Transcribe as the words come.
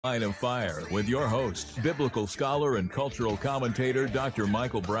Line of Fire with your host, biblical scholar and cultural commentator Dr.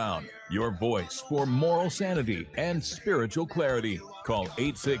 Michael Brown. Your voice for moral sanity and spiritual clarity. Call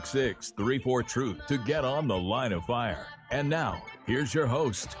 866-34-TRUTH to get on the Line of Fire. And now, here's your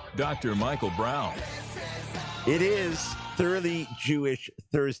host, Dr. Michael Brown. It is Thoroughly Jewish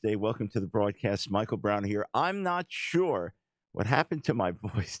Thursday. Welcome to the broadcast. Michael Brown here. I'm not sure what happened to my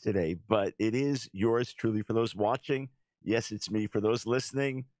voice today, but it is yours truly. For those watching, yes, it's me. For those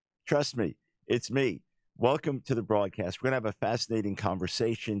listening, trust me, it's me. Welcome to the broadcast. We're going to have a fascinating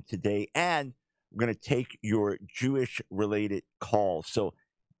conversation today, and we're going to take your Jewish-related calls. So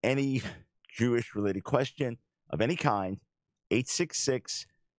any Jewish-related question of any kind,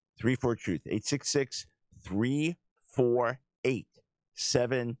 866-34-TRUTH,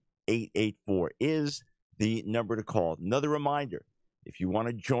 866-348-7884 is the number to call. Another reminder, if you want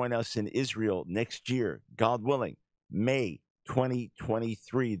to join us in Israel next year, God willing, May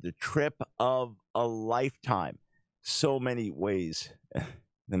 2023, the trip of a lifetime. So many ways, an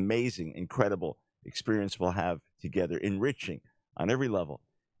amazing, incredible experience we'll have together, enriching on every level.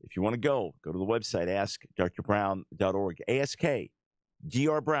 If you want to go to the website, AskDrBrown.org,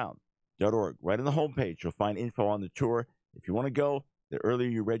 AskDrBrown.org. Right on the homepage, you'll find info on the tour. If you want to go, the earlier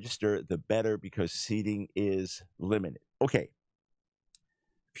you register, the better, because seating is limited. Okay.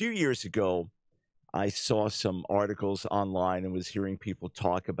 A few years ago, I saw some articles online and was hearing people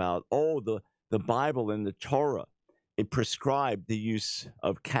talk about, the Bible and the Torah. It prescribed the use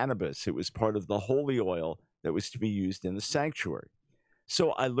of cannabis. It was part of the holy oil that was to be used in the sanctuary.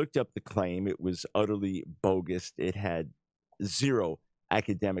 So I looked up the claim. It was utterly bogus. It had zero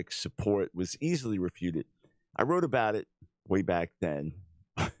academic support, was easily refuted. I wrote about it way back then.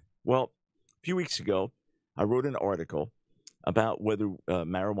 Well, a few weeks ago, I wrote an article about whether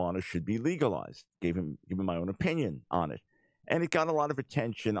marijuana should be legalized, given my own opinion on it. And it got a lot of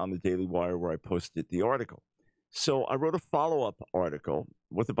attention on the Daily Wire, where I posted the article. So I wrote a follow-up article,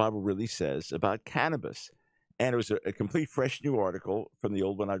 What the Bible Really Says About Cannabis. And it was a complete fresh new article from the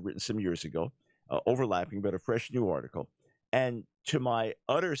old one I'd written some years ago, overlapping, but a fresh new article. And to my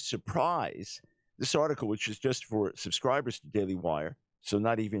utter surprise, this article, which is just for subscribers to Daily Wire, so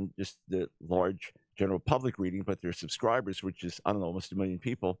not even just the large general public reading, but their subscribers, which is, I don't know, almost 1 million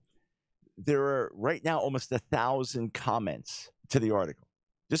people, there are right now almost 1,000 comments to the article.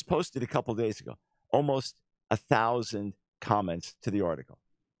 Just posted a couple days ago, almost 1,000 comments to the article.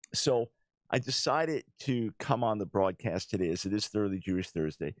 So I decided to come on the broadcast today, as it is Thoroughly Jewish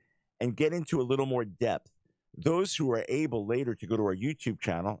Thursday, and get into a little more depth. Those who are able later to go to our YouTube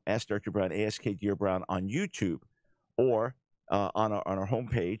channel, Ask Dr. Brown, AskDrBrown on YouTube, or on our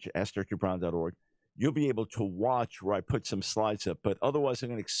homepage, AskDrBrown.org, you'll be able to watch where I put some slides up. But otherwise, I'm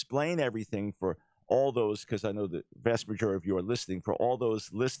going to explain everything for all those, because I know the vast majority of you are listening, for all those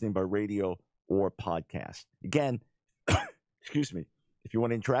listening by radio or podcast. Again, excuse me, if you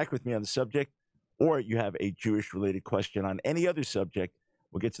want to interact with me on the subject, or you have a Jewish-related question on any other subject,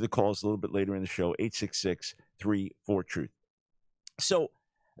 we'll get to the calls a little bit later in the show, 866-34-TRUTH. So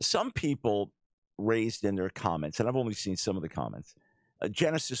some people raised in their comments, and I've only seen some of the comments,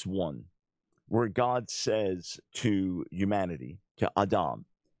 Genesis 1, where God says to humanity, to Adam,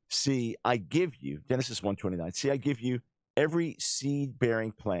 see, I give you, Genesis 1:29, see, I give you every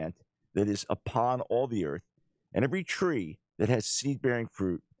seed-bearing plant that is upon all the earth, and every tree that has seed-bearing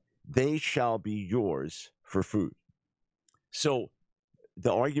fruit, they shall be yours for food. So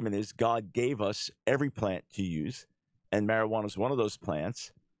the argument is God gave us every plant to use, and marijuana is one of those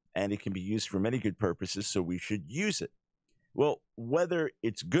plants, and it can be used for many good purposes, so we should use it. Well, whether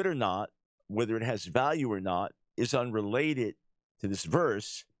it's good or not, whether it has value or not, is unrelated to this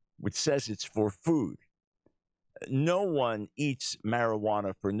verse, which says it's for food. No one eats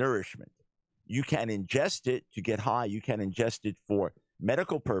marijuana for nourishment. You can ingest it to get high. You can ingest it for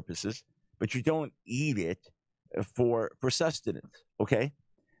medical purposes, but you don't eat it for sustenance, okay?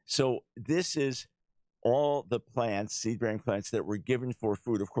 So this is all the plants, seed-bearing plants, that were given for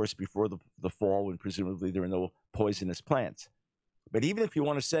food, of course, before the fall, when presumably there were no poisonous plants. But even if you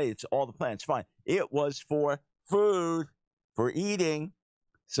want to say it's all the plants, fine. It was for food, for eating.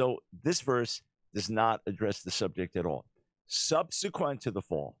 So this verse does not address the subject at all. Subsequent to the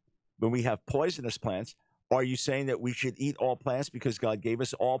fall, when we have poisonous plants, are you saying that we should eat all plants because God gave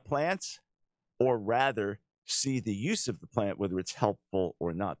us all plants? Or rather, see the use of the plant, whether it's helpful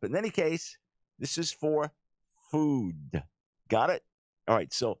or not? But in any case, this is for food. Got it? All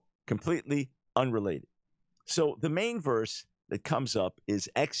right, so completely unrelated. So the main verse that comes up is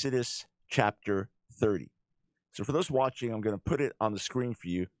Exodus chapter 30. So for those watching, I'm going to put it on the screen for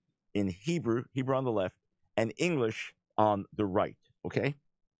you in Hebrew on the left, and English on the right, okay?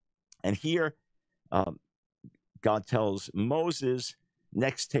 And here, um, God tells Moses,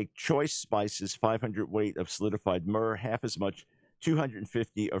 next take choice spices, 500 weight of solidified myrrh, half as much,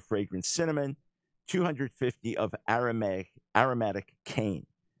 250 of fragrant cinnamon, 250 of aromatic cane.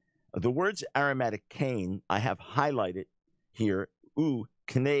 The words aromatic cane I have highlighted here,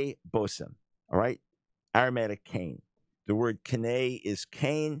 k'nei bosem, all right? Aromatic cane. The word k'nei is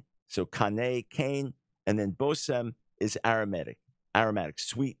cane, so kane, cane, and then bosem is aromatic,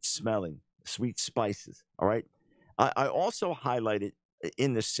 sweet smelling, sweet spices, all right? I also highlighted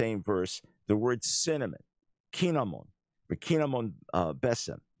in the same verse the word cinnamon, cinnamon,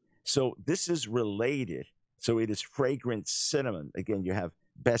 besem. So this is related. So it is fragrant cinnamon. Again, you have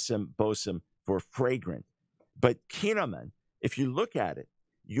besem, bosem for fragrant. But cinnamon, if you look at it,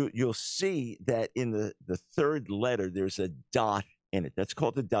 you'll see that in the third letter, there's a dot in it. That's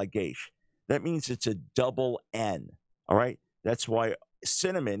called a dagesh. That means it's a double N, all right? That's why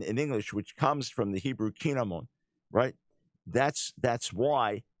cinnamon in English, which comes from the Hebrew cinnamon, right? That's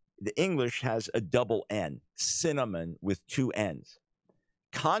why the English has a double N, cinnamon with two N's.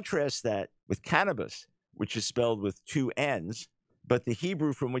 Contrast that with cannabis, which is spelled with two N's, but the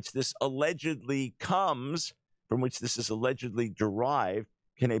Hebrew from which this allegedly comes, from which this is allegedly derived,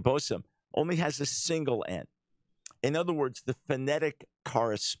 kenebosem, only has a single N. In other words, the phonetic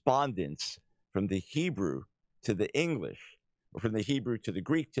correspondence from the Hebrew to the English, or from the Hebrew to the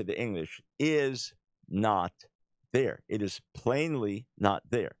Greek to the English, is not there. It is plainly not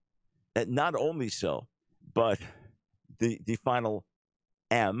there. And not only so, but the final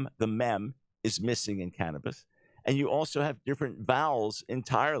M, the mem, is missing in cannabis. And you also have different vowels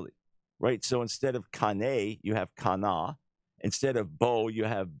entirely, right? So instead of kane, you have kana. Instead of bo, you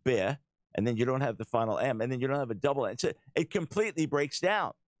have be. And then you don't have the final M. And then you don't have a double N. So it completely breaks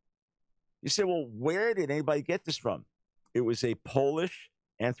down. You say, well, where did anybody get this from? It was a Polish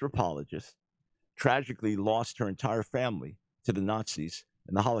anthropologist, tragically lost her entire family to the Nazis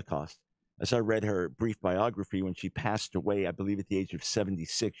in the Holocaust. As I read her brief biography, when she passed away, I believe at the age of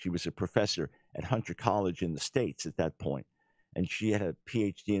 76, she was a professor at Hunter College in the States at that point. And she had a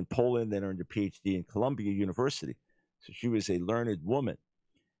PhD in Poland, then earned a PhD in Columbia University. So she was a learned woman,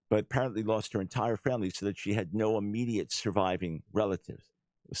 but apparently lost her entire family so that she had no immediate surviving relatives.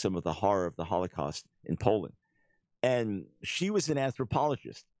 It was some of the horror of the Holocaust in Poland. And she was an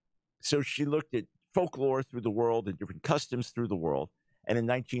anthropologist. So she looked at folklore through the world and different customs through the world. And in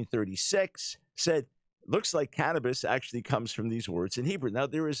 1936 said, looks like cannabis actually comes from these words in Hebrew. Now,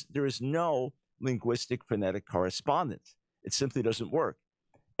 there is no linguistic phonetic correspondence. It simply doesn't work.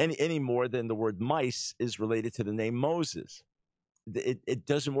 Any more than the word mice is related to the name Moses. It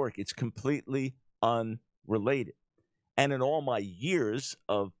doesn't work. It's completely unrelated. And in all my years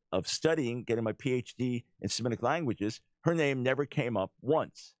of studying, getting my PhD in Semitic languages, her name never came up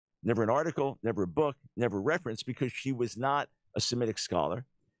once. Never an article, never a book, never a reference, because she was not a Semitic scholar.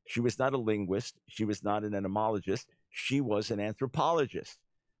 She was not a linguist. She was not an etymologist. She was an anthropologist,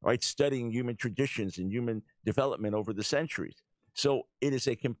 right, studying human traditions and human development over the centuries. So it is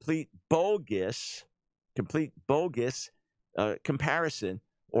a complete bogus comparison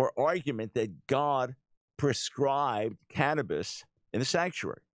or argument that God prescribed cannabis in the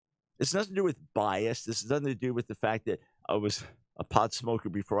sanctuary. It's nothing to do with bias. This has nothing to do with the fact that I was a pot smoker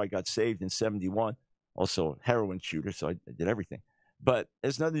before I got saved in 71, also a heroin shooter, so I did everything. But it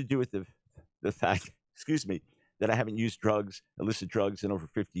has nothing to do with the fact, that I haven't used drugs, illicit drugs, in over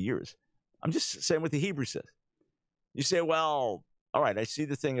 50 years. I'm just saying what the Hebrew says. You say, well, all right, I see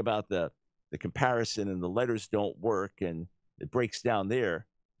the thing about the comparison and the letters don't work and it breaks down there.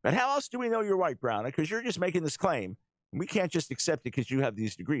 But how else do we know you're right, Brown? Because you're just making this claim, and we can't just accept it because you have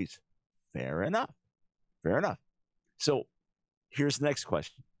these degrees. Fair enough. So here's the next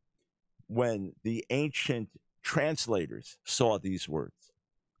question. When the ancient translators saw these words,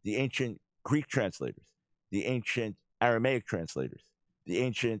 the ancient Greek translators, the ancient Aramaic translators, the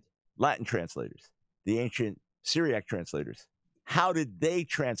ancient Latin translators, the ancient Syriac translators, how did they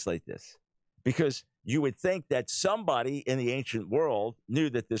translate this? Because you would think that somebody in the ancient world knew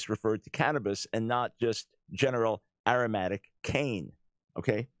that this referred to cannabis and not just general aromatic cane.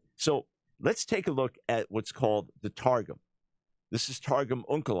 Okay? So let's take a look at what's called the Targum. This is Targum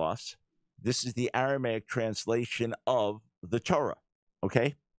Onkelos. This is the Aramaic translation of the Torah.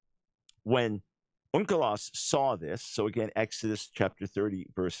 Okay? When Onkelos saw this, so again, Exodus chapter 30,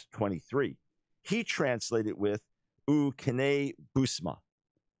 verse 23, he translated with Ukene Busma,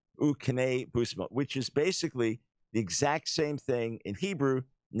 which is basically the exact same thing in Hebrew,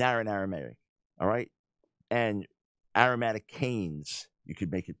 now in Aramaic, all right? And aromatic canes, you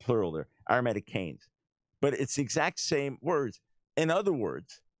could make it plural there, aromatic canes. But it's the exact same words. In other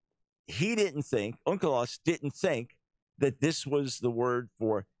words, he didn't think, Onkelos didn't think that this was the word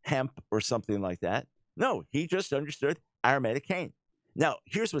for hemp or something like that. No, he just understood aromatic cane. Now,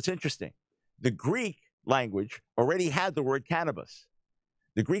 here's what's interesting. The Greek language already had the word cannabis.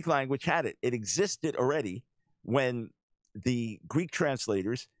 The Greek language had it. It existed already when the Greek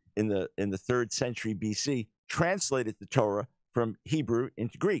translators in the 3rd century BC translated the Torah from Hebrew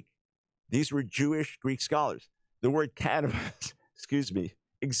into Greek. These were Jewish Greek scholars. The word cannabis,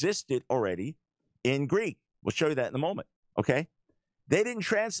 existed already in Greek. We'll show you that in a moment, okay? They didn't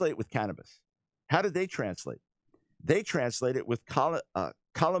translate with cannabis. How did they translate? They translated with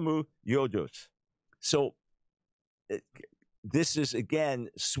kalamu yodos. So this is, again,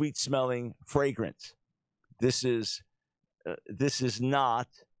 sweet-smelling fragrance. This is not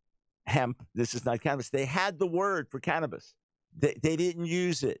hemp. This is not cannabis. They had the word for cannabis. They didn't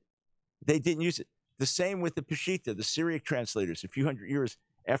use it. They didn't use it. The same with the Peshitta, the Syriac translators, a few hundred years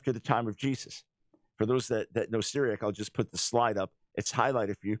after the time of Jesus. For those that know Syriac, I'll just put the slide up. It's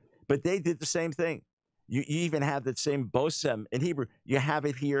highlighted for you. But they did the same thing. You even have that same bosem in Hebrew. You have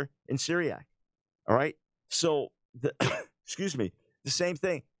it here in Syriac. All right? So, the same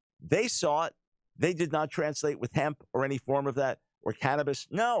thing. They saw it. They did not translate with hemp or any form of that or cannabis.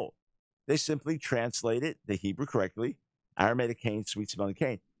 No. They simply translated the Hebrew correctly, aromatic cane, sweet-smelling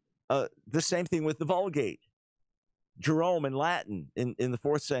cane. The same thing with the Vulgate. Jerome in Latin in the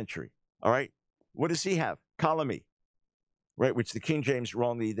 4th century. All right? What does he have? Calamy, right? Which the King James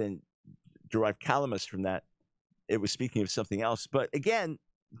wrongly then derived calamus from that. It was speaking of something else. But again,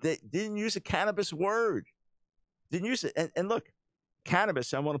 they didn't use a cannabis word. Didn't use it. And look,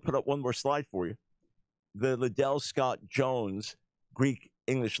 cannabis, I want to put up one more slide for you. The Liddell Scott Jones Greek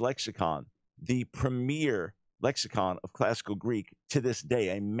English lexicon, the premier lexicon of classical Greek to this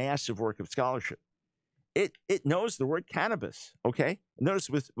day, a massive work of scholarship. It knows the word cannabis, okay? Notice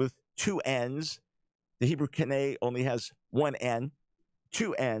with 2 N's, the Hebrew kane only has 1 N,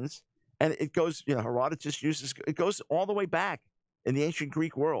 2 N's, and it goes, Herodotus uses, it goes all the way back in the ancient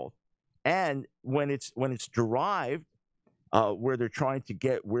Greek world. And when it's derived, where they're trying to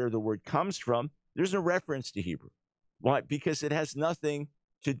get where the word comes from, there's no reference to Hebrew. Why? Because it has nothing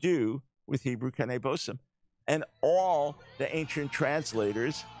to do with Hebrew kane bosem. And all the ancient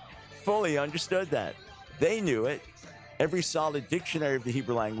translators fully understood that. They knew it. Every solid dictionary of the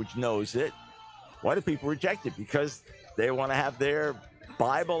Hebrew language knows it. Why do people reject it? Because they want to have their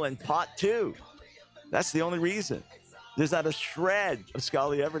Bible and pot too. That's the only reason. There's not a shred of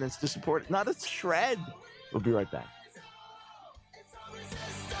scholarly evidence to support it. Not a shred. We'll be right back.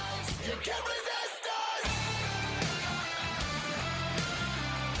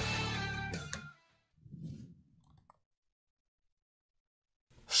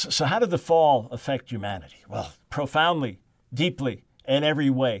 So how did the fall affect humanity? Well, profoundly, deeply, in every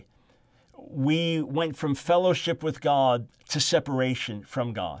way. We went from fellowship with God to separation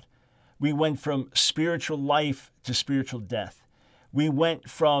from God. We went from spiritual life to spiritual death. We went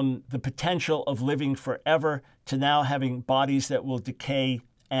from the potential of living forever to now having bodies that will decay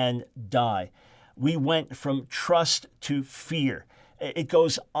and die. We went from trust to fear. It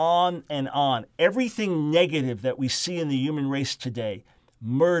goes on and on. Everything negative that we see in the human race today,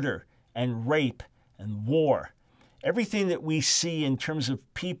 murder and rape and war, everything that we see in terms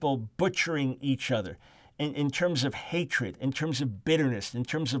of people butchering each other, in terms of hatred, in terms of bitterness, in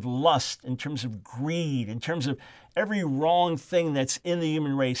terms of lust, in terms of greed, in terms of every wrong thing that's in the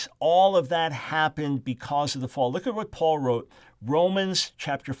human race, all of that happened because of the fall. Look at what Paul wrote, Romans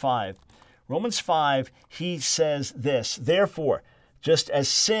chapter 5. Romans 5, he says this, therefore, just as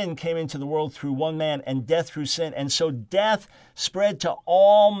sin came into the world through one man and death through sin, and so death spread to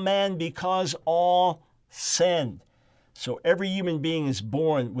all men because all sinned. So every human being is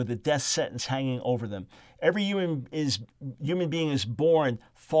born with a death sentence hanging over them. Every human being is born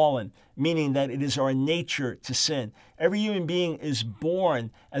fallen, meaning that it is our nature to sin. Every human being is born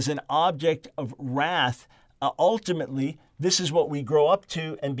as an object of wrath. Ultimately, this is what we grow up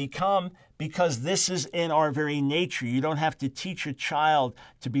to and become because this is in our very nature. You don't have to teach a child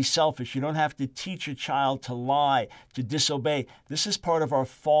to be selfish. You don't have to teach a child to lie, to disobey. This is part of our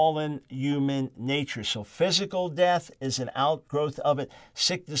fallen human nature. So physical death is an outgrowth of it.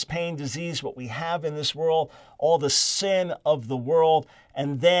 Sickness, pain, disease, what we have in this world, all the sin of the world,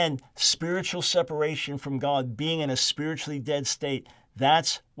 and then spiritual separation from God, being in a spiritually dead state.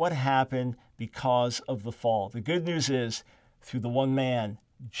 That's what happened because of the fall. The good news is, through the one man,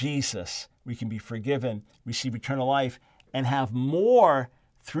 Jesus, we can be forgiven, receive eternal life, and have more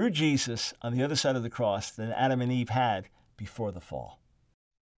through Jesus on the other side of the cross than Adam and Eve had before the fall.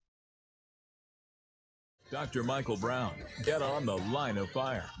 Dr. Michael Brown. Get on the line of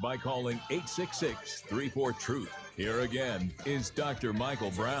fire by calling 866-34-TRUTH. Here again is Dr.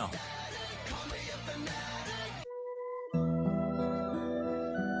 Michael Brown.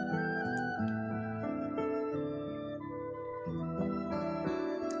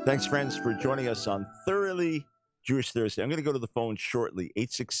 Thanks, friends, for joining us on Thoroughly Jewish Thursday. I'm going to go to the phone shortly,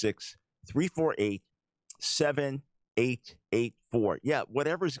 866-348-7884. Yeah,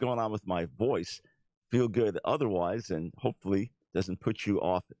 whatever's going on with my voice, feel good otherwise, and hopefully doesn't put you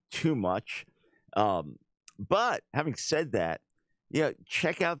off too much. But having said that, yeah,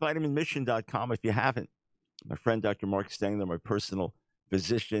 check out vitaminmission.com if you haven't. My friend, Dr. Mark Stengler, my personal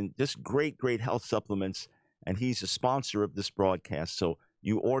physician, just great health supplements, and he's a sponsor of this broadcast. So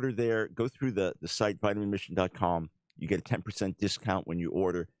you order there, go through the site, vitaminmission.com. You get a 10% discount when you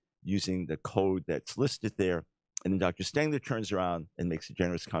order using the code that's listed there. And then Dr. Stengler turns around and makes a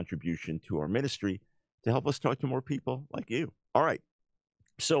generous contribution to our ministry to help us talk to more people like you. All right.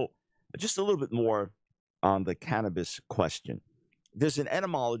 So just a little bit more on the cannabis question. There's an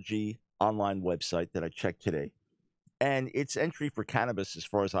etymology online website that I checked today, and its entry for cannabis, as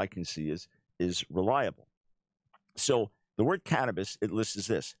far as I can see, is reliable. So the word cannabis, it lists as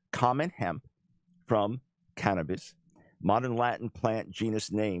this: common hemp from cannabis, modern Latin plant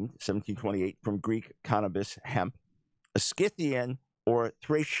genus named 1728 from Greek cannabis, hemp, a Scythian or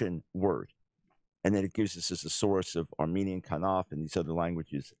Thracian word. And then it gives us as a source of Armenian Kanaf and these other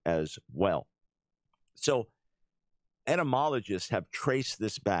languages as well. So etymologists have traced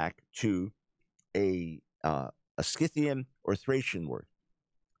this back to a Scythian or Thracian word.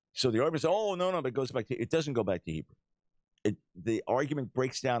 So the argument is, oh, no, but it goes back to, it doesn't go back to Hebrew. The argument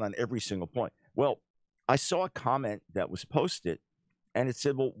breaks down on every single point. Well, I saw a comment that was posted, and it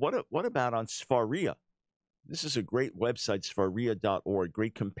said, well, what about on Sfaria? This is a great website, sfaria.org,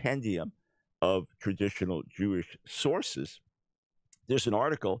 great compendium of traditional Jewish sources. There's an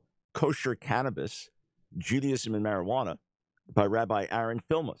article, Kosher Cannabis, Judaism and Marijuana, by Rabbi Aaron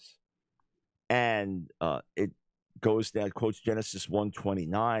Filmus. And it goes down, quotes Genesis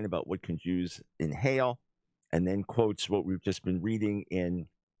 1:29 about what can Jews inhale, and then quotes what we've just been reading in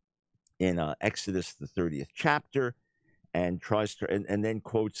Exodus, the 30th chapter, and tries to, and then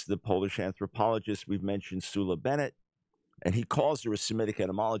quotes the Polish anthropologist we've mentioned, Sula Bennett, and he calls her a Semitic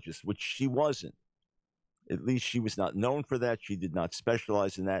etymologist, which she wasn't. At least she was not known for that. She did not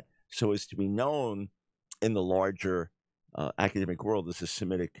specialize in that, so as to be known in the larger academic world as a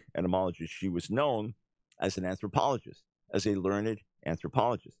Semitic etymologist. She was known as an anthropologist, as a learned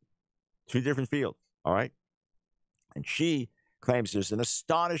anthropologist. Two different fields, all right? And she claims there's an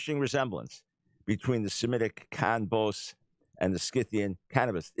astonishing resemblance between the Semitic Cannabis and the Scythian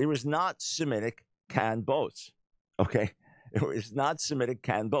cannabis. It was not Semitic Cannabis, okay? It was not Semitic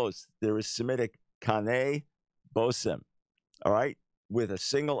Cannabis. There was Semitic Kane Bosim, all right? With a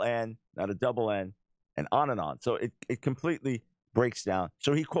single N, not a double N, and on. So it completely breaks down.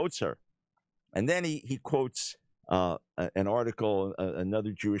 So he quotes her. And then he quotes an article,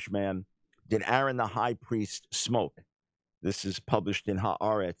 another Jewish man, did Aaron the high priest smoke? This is published in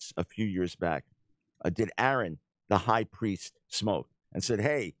Haaretz a few years back. Did Aaron the high priest smoke? And said,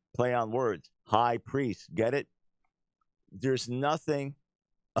 hey, play on words, high priest, get it? There's nothing,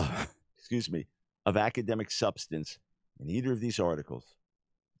 of academic substance in either of these articles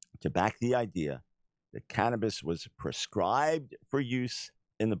to back the idea that cannabis was prescribed for use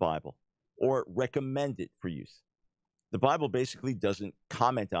in the Bible or recommended for use. The Bible basically doesn't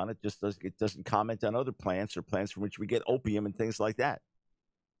comment on it, it doesn't comment on other plants or plants from which we get opium and things like that.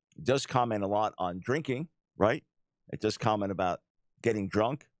 It does comment a lot on drinking, right? It does comment about getting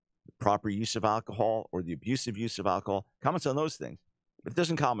drunk, the proper use of alcohol or the abusive use of alcohol, comments on those things, but it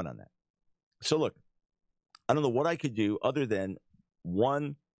doesn't comment on that. So look, I don't know what I could do other than,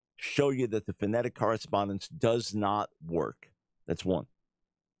 one, show you that the phonetic correspondence does not work. That's one.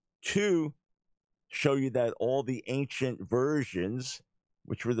 Two, show you that all the ancient versions,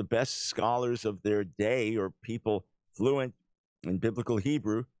 which were the best scholars of their day or people fluent in biblical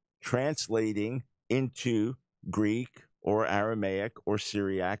Hebrew, translating into Greek or Aramaic or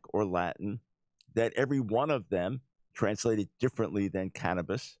Syriac or Latin, that every one of them translated differently than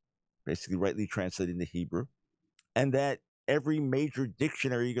cannabis, basically rightly translated into Hebrew, and that every major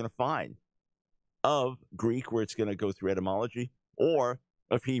dictionary you're going to find of Greek, where it's going to go through etymology, or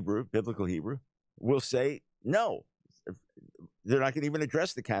of Hebrew, biblical Hebrew, will say no. They're not going to even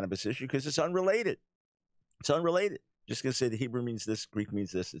address the cannabis issue because it's unrelated. It's unrelated. Just going to say the Hebrew means this, Greek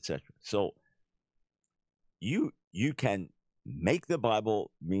means this, etc. So you can make the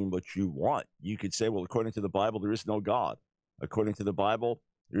Bible mean what you want. You could say, well, according to the Bible, there is no God. According to the Bible,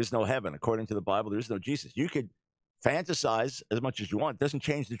 There is no heaven. According to the Bible, there is no Jesus. You could fantasize as much as you want. It doesn't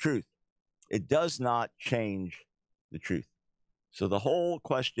change the truth. It does not change the truth. So the whole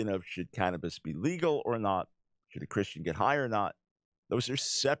question of should cannabis be legal or not, should a Christian get high or not, those are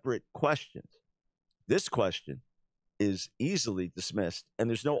separate questions. This question is easily dismissed, and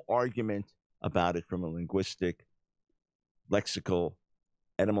there's no argument about it from a linguistic, lexical,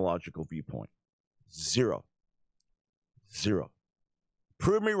 etymological viewpoint. Zero.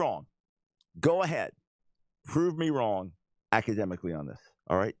 Prove me wrong. Go ahead. Prove me wrong academically on this.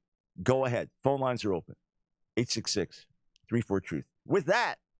 All right? Go ahead. Phone lines are open. 866-34-TRUTH. With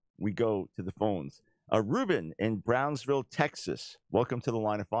that, we go to the phones. Ruben in Brownsville, Texas. Welcome to the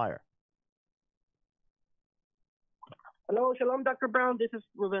Line of Fire. Hello, shalom, Dr. Brown. This is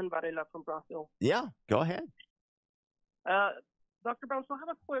Ruben Varela from Brownsville. Yeah, go ahead. Dr. Brown, so I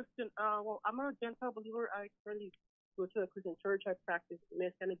have a question. Well, I'm a Gentile believer. I currently go to a Christian church. I practice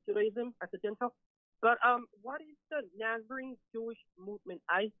Messianic Judaism as a Gentile. But what is the Nazarene Jewish movement?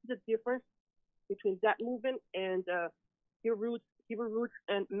 I see the difference between that movement and Hebrew roots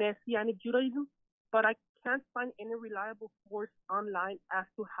and Messianic Judaism, but I can't find any reliable source online as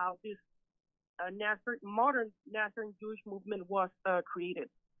to how this modern Nazarene Jewish movement was created.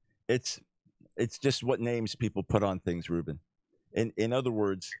 It's just what names people put on things, Ruben. In other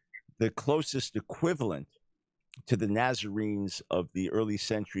words, the closest equivalent to the Nazarenes of the early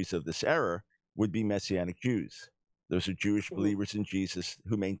centuries of this era would be Messianic Jews. Those are Jewish believers in Jesus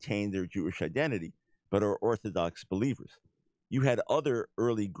who maintain their Jewish identity, but are Orthodox believers. You had other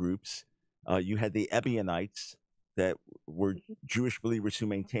early groups. You had the Ebionites that were Jewish believers who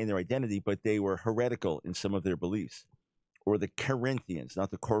maintained their identity, but they were heretical in some of their beliefs. Or the Corinthians,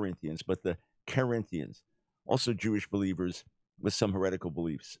 not the Corinthians, but the Corinthians, also Jewish believers with some heretical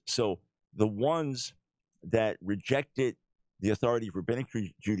beliefs. So the ones that rejected the authority of rabbinic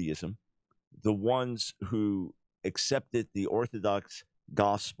Judaism, the ones who accepted the Orthodox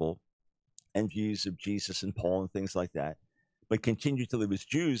gospel and views of Jesus and Paul and things like that, but continued to live as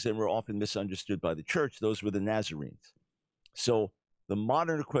Jews and were often misunderstood by the church, those were the Nazarenes. So the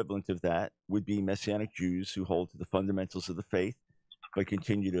modern equivalent of that would be Messianic Jews who hold to the fundamentals of the faith, but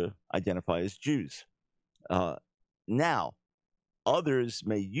continue to identify as Jews. Now, others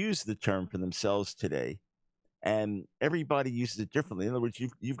may use the term for themselves today, and everybody uses it differently. In other words,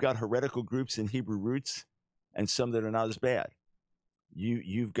 you've got heretical groups in Hebrew roots and some that are not as bad.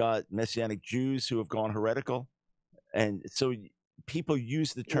 You've got Messianic Jews who have gone heretical. And so people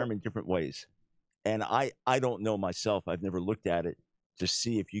use the term in different ways. And I don't know myself. I've never looked at it to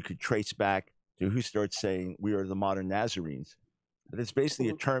see if you could trace back to who starts saying we are the modern Nazarenes. But it's basically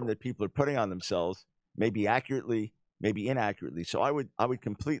a term that people are putting on themselves, maybe accurately, maybe inaccurately. So I would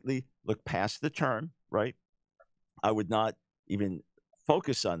completely look past the term, right? I would not even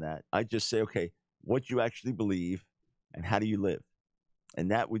focus on that. I'd just say, okay, what do you actually believe and how do you live? And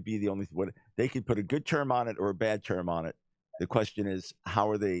that would be the only thing. They could put a good term on it or a bad term on it. The question is, how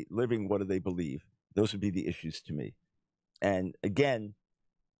are they living? What do they believe? Those would be the issues to me. And again,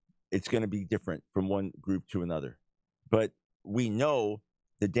 it's going to be different from one group to another. But we know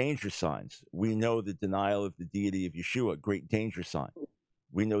the danger signs. We know the denial of the deity of Yeshua, great danger sign.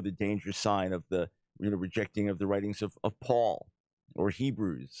 We know the danger sign of the rejecting of the writings of Paul or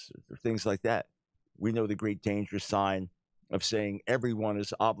Hebrews or things like that. We know the great danger sign of saying everyone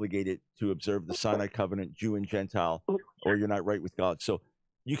is obligated to observe the Sinai covenant, Jew and Gentile, or you're not right with God. So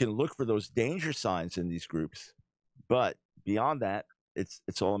you can look for those danger signs in these groups, but beyond that, it's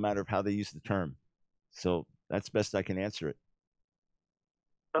all a matter of how they use the term. So that's best I can answer it.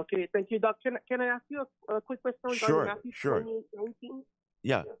 Okay, thank you, Doc. Can I ask you a quick question regarding Matthew 20:19?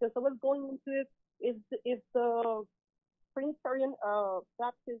 Yeah. Because I was going into it. Is the Trinitarian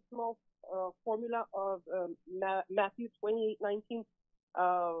baptismal formula of Matthew 28:19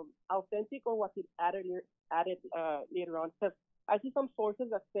 authentic, or was it added later on? Because I see some sources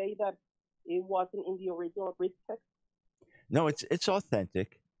that say that it wasn't in the original Greek text. No, it's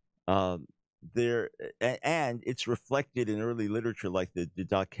authentic. There and it's reflected in early literature like the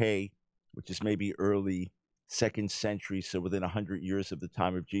Didache, which is maybe early 2nd century, so within 100 years of the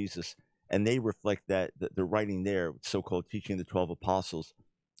time of Jesus, and they reflect that the writing there, so-called teaching of the 12 apostles,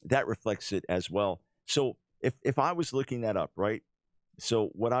 that reflects it as well. So if I was looking that up, right? So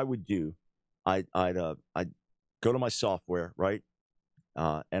what I would do, I'd go to my software, right?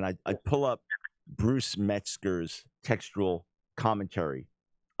 And I'd pull up Bruce Metzger's textual commentary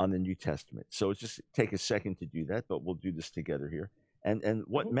on the New Testament. So it's just take a second to do that, but we'll do this together here. And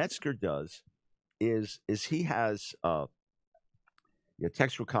what Metzger does is he has a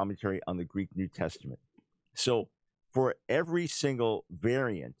textual commentary on the Greek New Testament. So for every single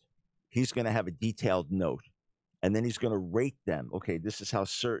variant, he's going to have a detailed note. And then he's going to rate them. Okay, this is how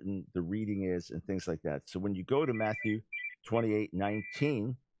certain the reading is and things like that. So when you go to Matthew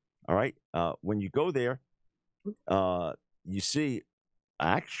 28:19, all right, when you go there, you see,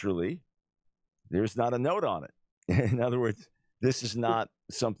 actually, there's not a note on it. In other words, this is not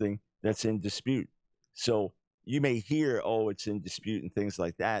something that's in dispute. So you may hear, oh, it's in dispute and things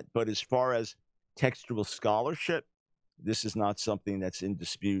like that. But as far as textual scholarship, this is not something that's in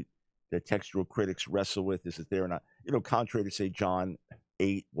dispute that textual critics wrestle with. Is it there or not? You know, contrary to, say, John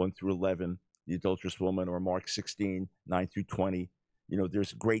 8, 1 through 11, the adulterous woman, or Mark 16, 9 through 20. You know,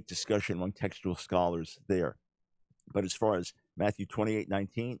 there's great discussion among textual scholars there. But as far as Matthew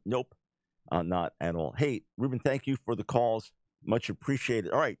 28:19, nope, not at all. Hey, Ruben, thank you for the calls. Much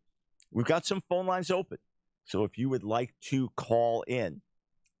appreciated. All right, we've got some phone lines open. So if you would like to call in,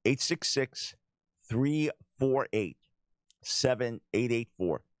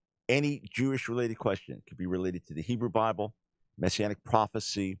 866-348-7884. Any Jewish-related question. It could be related to the Hebrew Bible, Messianic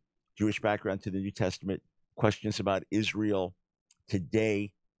prophecy, Jewish background to the New Testament, questions about Israel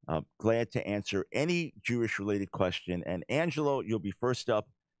today. Glad to answer any Jewish-related question. And Angelo, you'll be first up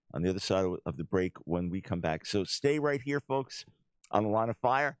on the other side of the break when we come back. So stay right here, folks, on the line of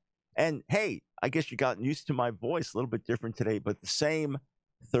fire. And hey, I guess you got used to my voice, a little bit different today, but the same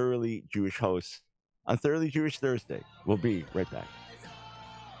Thoroughly Jewish host on Thoroughly Jewish Thursday. We'll be right back.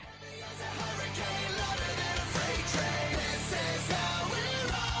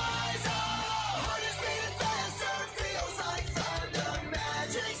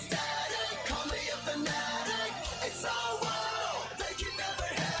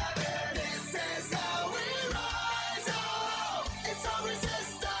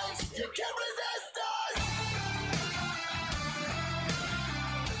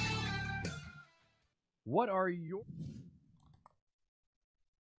 What are your...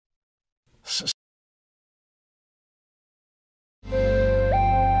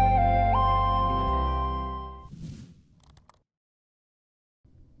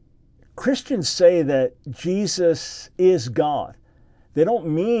 Christians say that Jesus is God. They don't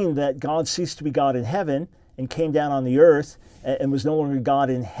mean that God ceased to be God in heaven and came down on the earth and was no longer God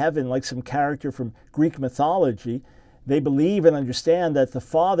in heaven like some character from Greek mythology. They believe and understand that the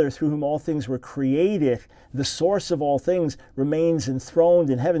Father, through whom all things were created, the source of all things, remains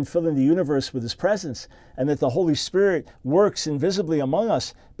enthroned in heaven, filling the universe with his presence, and that the Holy Spirit works invisibly among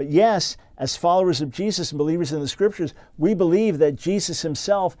us. But yes, as followers of Jesus and believers in the Scriptures, we believe that Jesus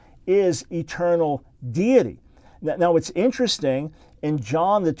himself is eternal deity. Now it's interesting in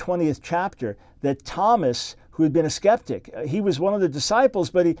John, the 20th chapter, that Thomas, who had been a skeptic, he was one of the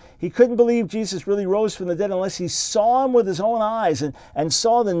disciples, but he couldn't believe Jesus really rose from the dead unless he saw him with his own eyes and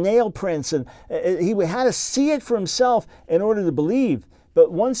saw the nail prints, and he had to see it for himself in order to believe.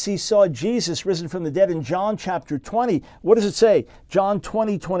 But once he saw Jesus risen from the dead in John chapter 20, what does it say? John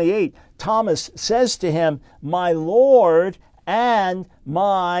 20:28, Thomas says to him, "My Lord and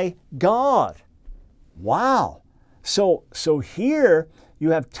my God." Wow. So here you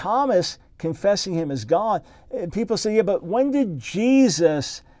have Thomas confessing him as God. And people say, yeah, but when did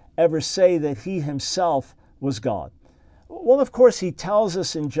Jesus ever say that he himself was God? Well, of course, he tells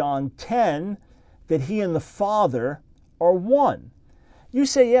us in John 10 that he and the Father are one. You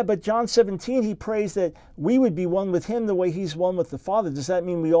say, yeah, but John 17, he prays that we would be one with him the way he's one with the Father. Does that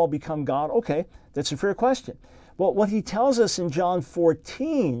mean we all become God? Okay, that's a fair question. Well, what he tells us in John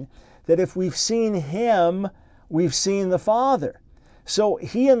 14, that if we've seen him, we've seen the Father. So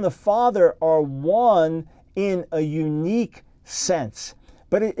he and the Father are one in a unique sense.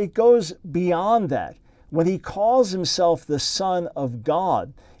 But it goes beyond that. When he calls himself the Son of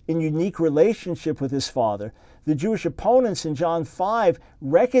God in unique relationship with his Father, the Jewish opponents in John 5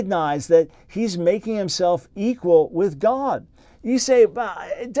 recognize that he's making himself equal with God. You say,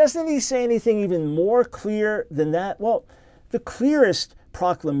 doesn't he say anything even more clear than that? Well, the clearest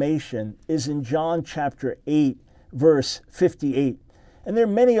proclamation is in John chapter 8, verse 58. And there are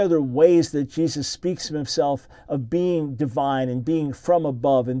many other ways that Jesus speaks of himself of being divine and being from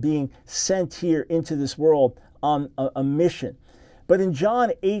above and being sent here into this world on a mission. But in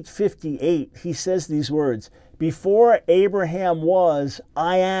John 8:58, he says these words, "Before Abraham was,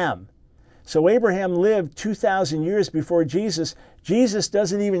 I am." So Abraham lived 2,000 years before Jesus. Jesus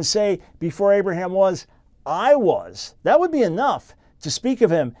doesn't even say, before Abraham was, I was. That would be enough to speak of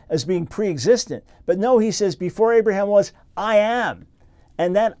him as being pre-existent. But no, he says, before Abraham was, I am.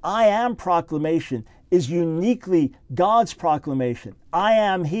 And that I am proclamation is uniquely God's proclamation. I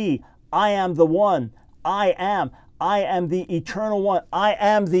am he. I am the one. I am the eternal one. I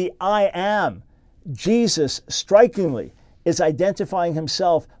am the I am. Jesus, strikingly, is identifying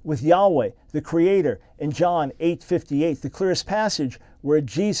himself with Yahweh, the Creator, in John 8:58, the clearest passage where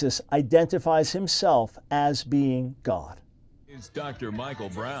Jesus identifies himself as being God. It's Dr. Michael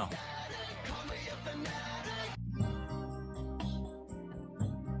Brown.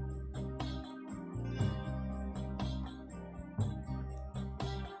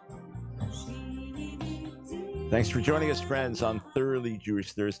 Thanks for joining us, friends, on Thoroughly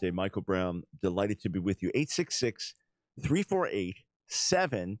Jewish Thursday. Michael Brown, delighted to be with you.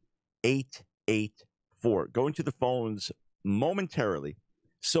 866-348-7884. Going to the phones momentarily.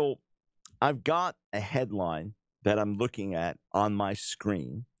 So I've got a headline that I'm looking at on my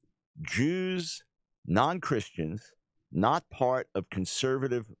screen. Jews, non-Christians, not part of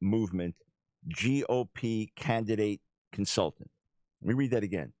conservative movement, GOP candidate consultant. Let me read that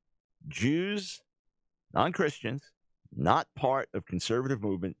again. Jews, non-Christians, not part of conservative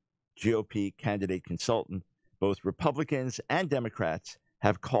movement, GOP candidate consultant. Both Republicans and Democrats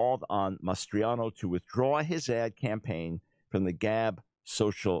have called on Mastriano to withdraw his ad campaign from the Gab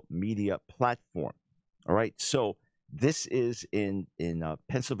social media platform. All right, so this is in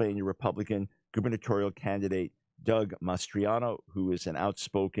Pennsylvania Republican gubernatorial candidate Doug Mastriano, who is an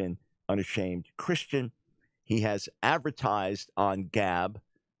outspoken, unashamed Christian. He has advertised on Gab,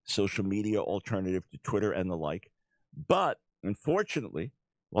 social media alternative to Twitter and the like. But unfortunately,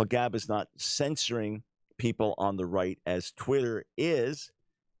 while Gab is not censoring people on the right as Twitter is,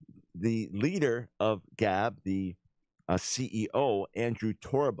 the leader of Gab, the CEO, Andrew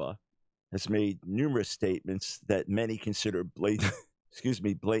Torba, has made numerous statements that many consider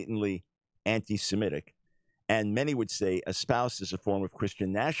blatantly anti-Semitic, and many would say espouses a form of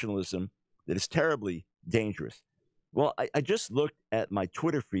Christian nationalism that is terribly dangerous. Well, I just looked at my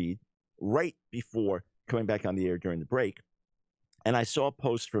Twitter feed right before coming back on the air during the break, and I saw a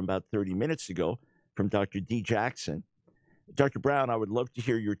post from about 30 minutes ago from Dr. D. Jackson. Dr. Brown, I would love to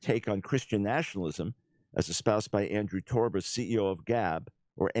hear your take on Christian nationalism as espoused by Andrew Torba, CEO of Gab,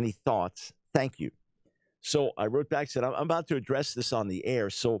 or any thoughts. Thank you. So I wrote back, said, I'm about to address this on the air,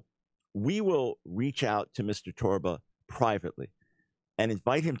 so we will reach out to Mr. Torba privately and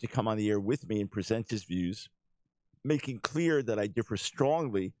invite him to come on the air with me and present his views, making clear that I differ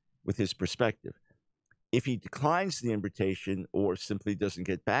strongly with his perspective. If he declines the invitation or simply doesn't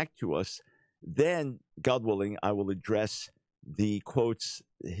get back to us, then, God willing, I will address the quotes,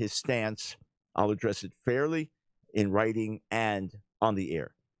 his stance. I'll address it fairly in writing and on the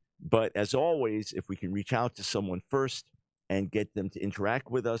air. But as always, if we can reach out to someone first and get them to interact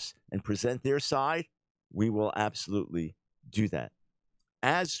with us and present their side, we will absolutely do that.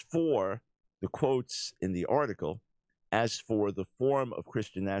 As for the quotes in the article, as for the form of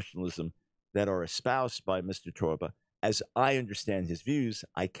Christian nationalism that are espoused by Mr. Torba, as I understand his views,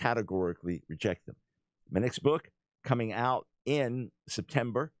 I categorically reject them. My next book, coming out in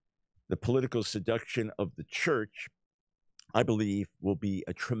September, The Political Seduction of the Church, I believe will be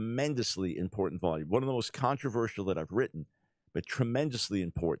a tremendously important volume. One of the most controversial that I've written, but tremendously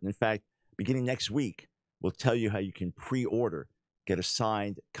important. In fact, beginning next week, we'll tell you how you can pre-order, get a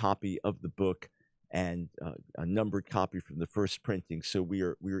signed copy of the book, and a numbered copy from the first printing. So we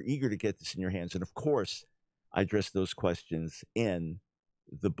are eager to get this in your hands. And of course, I address those questions in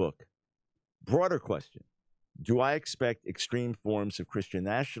the book. Broader question: do I expect extreme forms of Christian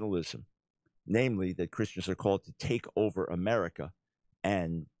nationalism, namely that Christians are called to take over America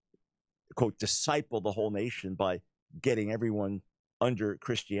and, quote, disciple the whole nation by getting everyone under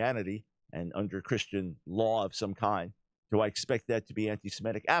Christianity and under Christian law of some kind? Do I expect that to be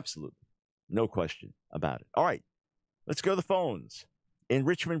anti-Semitic? Absolutely. No question about it. All right, let's go to the phones. In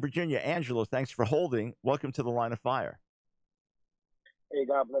Richmond, Virginia, Angelo, thanks for holding. Welcome to the Line of Fire. Hey,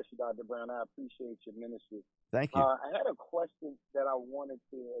 God bless you, Dr. Brown. I appreciate your ministry. Thank you. I had a question that I wanted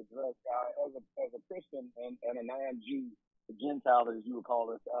to address. As a Christian and a non-Jew, a Gentile, as you would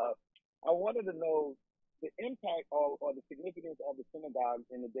call us, I wanted to know the impact or the significance of the synagogue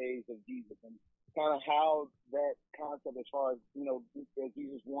in the days of Jesus, and kind of how that concept, as far as, as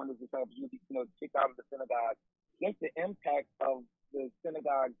Jesus warned his disciples, kicked out of the synagogue, just the impact of the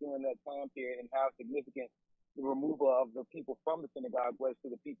synagogue during that time period and how significant the removal of the people from the synagogue was to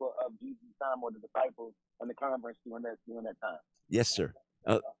the people of Jesus' time, or the disciples and the converts during that time. Yes, sir.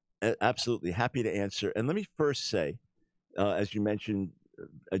 Absolutely. Happy to answer. And let me first say, as you mentioned,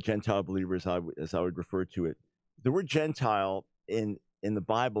 a Gentile believer, as I would refer to it, the word Gentile in the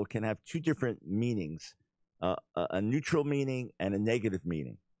Bible can have two different meanings, a neutral meaning and a negative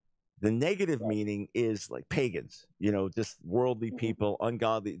meaning. The negative meaning is like pagans, just worldly people,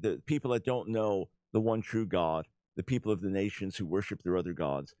 ungodly, the people that don't know the one true God, the people of the nations who worship their other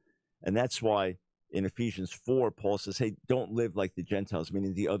gods. And that's why in Ephesians 4, Paul says, hey, don't live like the Gentiles,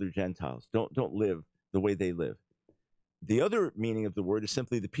 meaning the other Gentiles. Don't live the way they live. The other meaning of the word is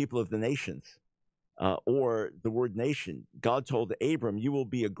simply the people of the nations, or the word nation. God told Abram, you will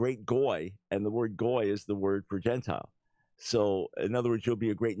be a great goy, and the word goy is the word for Gentile. So, in other words, you'll be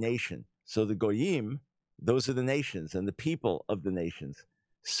a great nation. So the goyim, those are the nations and the people of the nations.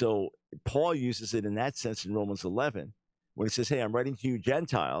 So Paul uses it in that sense in Romans 11, when he says, hey, I'm writing to you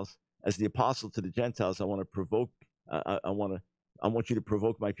Gentiles, as the apostle to the Gentiles. I want to provoke, I want you to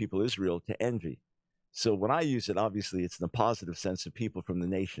provoke my people Israel to envy. So when I use it, obviously it's in the positive sense of people from the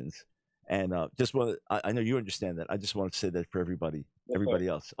nations. And just want to, I know you understand that. I just want to say that for everybody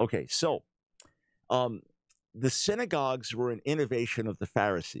else. Okay, so the synagogues were an innovation of the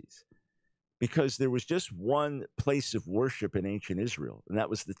Pharisees, because there was just one place of worship in ancient Israel, and that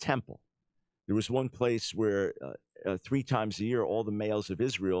was the temple. There was one place where 3 times a year, all the males of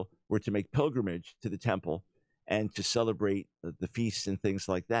Israel were to make pilgrimage to the temple and to celebrate the feasts and things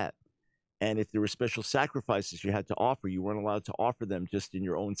like that. And if there were special sacrifices you had to offer, you weren't allowed to offer them just in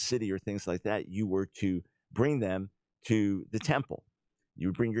your own city or things like that. You were to bring them to the temple. You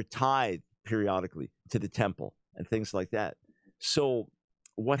would bring your tithe periodically to the temple and things like that. So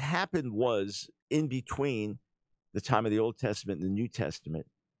what happened was, in between the time of the Old Testament and the New Testament,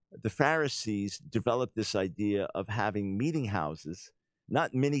 the Pharisees developed this idea of having meeting houses,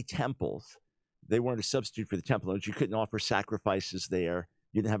 not mini temples. They weren't a substitute for the temple. You couldn't offer sacrifices there.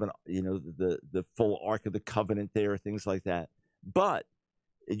 You didn't have the full Ark of the Covenant there, things like that. But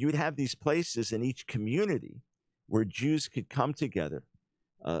you would have these places in each community where Jews could come together,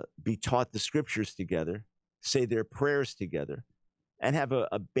 be taught the scriptures together, say their prayers together, and have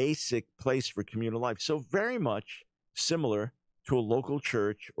a basic place for communal life. So very much similar to a local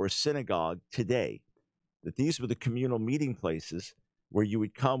church or synagogue today, that these were the communal meeting places where you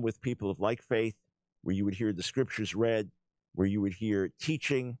would come with people of like faith, where you would hear the scriptures read, where you would hear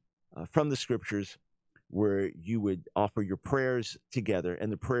teaching from the scriptures, where you would offer your prayers together,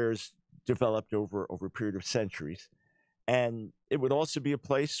 and the prayers developed over a period of centuries. And it would also be a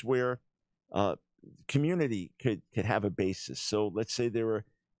place where community could have a basis. So let's say there were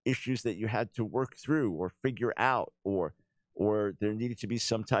issues that you had to work through or figure out, or there needed to be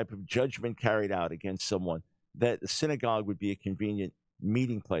some type of judgment carried out against someone, that the synagogue would be a convenient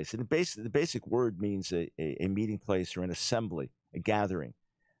meeting place. And the basic word means a meeting place or an assembly, a gathering.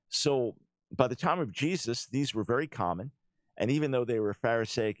 So by the time of Jesus, these were very common. And even though they were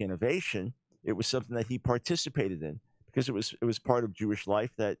Pharisaic innovation, it was something that he participated in, because it was part of Jewish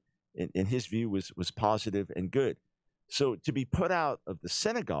life that, in his view, was positive and good. So to be put out of the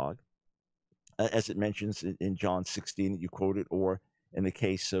synagogue, as it mentions in John 16 that you quoted, or in the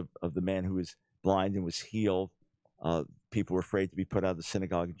case of the man who was blind and was healed, people were afraid to be put out of the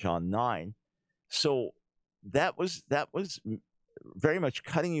synagogue in John 9. So that was very much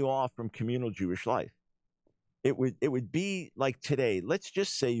cutting you off from communal Jewish life. It would be like today. Let's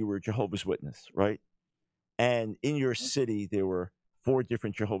just say you were a Jehovah's Witness, right? And in your city there were 4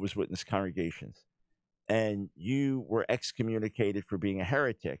 different Jehovah's Witness congregations, and you were excommunicated for being a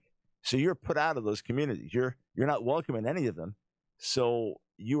heretic. So you're put out of those communities. You're not welcome in any of them. So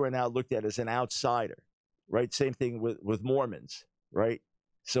you are now looked at as an outsider, right? Same thing with Mormons, right?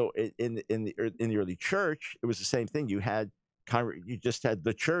 So in the early church, it was the same thing. You just had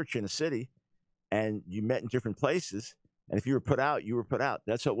the church in a city, and you met in different places. And if you were put out, you were put out.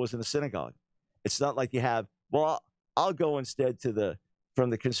 That's what was in the synagogue. It's not like you have, well, I'll go instead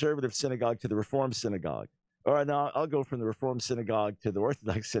from the conservative synagogue to the Reformed synagogue. Or no, I'll go from the Reformed synagogue to the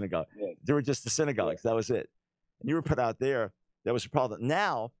Orthodox synagogue. Yeah. There were just the synagogues. Yeah. That was it. And you were put out there. That was a problem.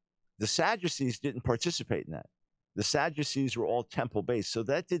 Now, the Sadducees didn't participate in that. The Sadducees were all temple-based. So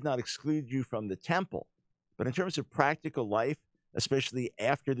that did not exclude you from the temple. But in terms of practical life, especially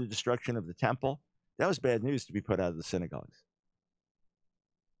after the destruction of the temple, that was bad news to be put out of the synagogues.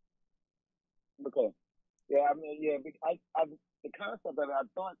 Okay. Yeah, I mean, yeah, I the concept of it, I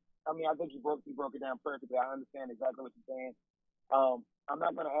think you broke it down perfectly. I understand exactly what you're saying. I'm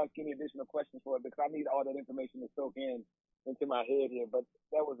not going to ask any additional questions for it, because I need all that information to soak into my head here. But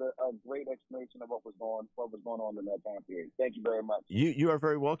that was a great explanation of what was going on in that time period. Thank you very much. You are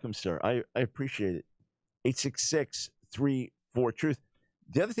very welcome, sir. I appreciate it. 866-34-TRUTH.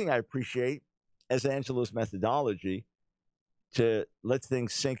 The other thing I appreciate, as Angelo's methodology, to let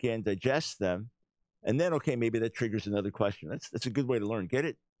things sink in, digest them, and then, okay, maybe that triggers another question. That's a good way to learn. Get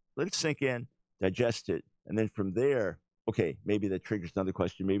it, let it sink in, digest it, and then from there, okay, maybe that triggers another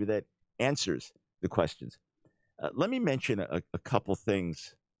question. Maybe that answers the questions. Let me mention a couple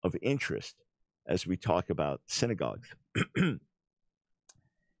things of interest as we talk about synagogues.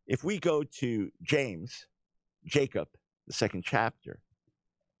 if we go to Jacob, the second chapter,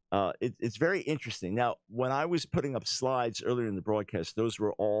 it's very interesting. Now, when I was putting up slides earlier in the broadcast, those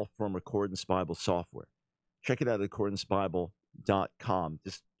were all from Accordance Bible software. Check it out at accordancebible.com.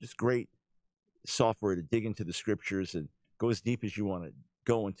 Just great software to dig into the scriptures and go as deep as you want to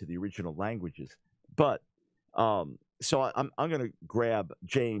go into the original languages. But so I'm going to grab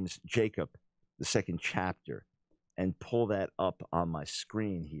Jacob, the second chapter, and pull that up on my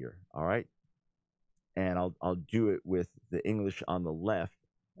screen here. All right, and I'll do it with the English on the left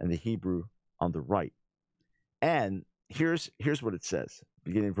and the Hebrew on the right. And here's what it says,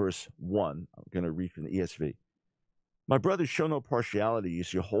 beginning verse 1. I'm going to read from the ESV. My brothers, show no partiality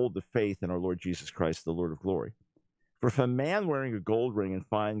as you hold the faith in our Lord Jesus Christ, the Lord of glory. For if a man wearing a gold ring and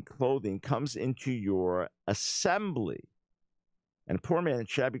fine clothing comes into your assembly, and a poor man in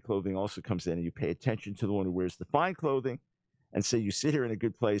shabby clothing also comes in, and you pay attention to the one who wears the fine clothing, and say, you sit here in a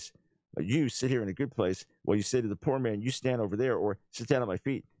good place, you sit here in a good place, while you say to the poor man, you stand over there, or sit down at my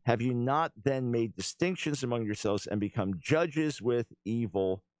feet. Have you not then made distinctions among yourselves and become judges with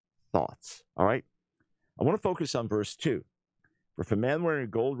evil thoughts? All right? I want to focus on verse 2. For if a man wearing a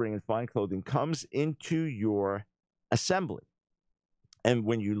gold ring and fine clothing comes into your assembly. And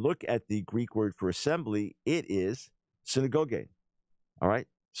when you look at the Greek word for assembly, it is synagoge. All right?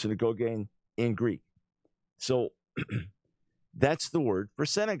 Synagoge in Greek. So that's the word for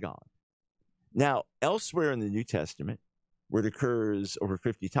synagogue. Now, elsewhere in the New Testament, where it occurs over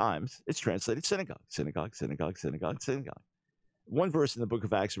 50 times, it's translated synagogue, synagogue, synagogue, synagogue, synagogue. One verse in the book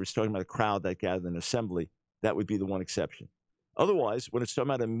of Acts where it's talking about a crowd that gathered in an assembly, that would be the one exception. Otherwise, when it's talking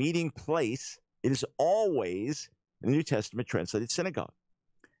about a meeting place, it is always, in the New Testament, translated synagogue.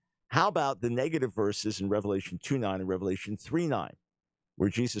 How about the negative verses in Revelation 2:9 and Revelation 3:9, where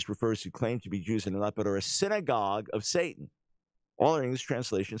Jesus refers to claim to be Jews and are not, but are a synagogue of Satan? All our English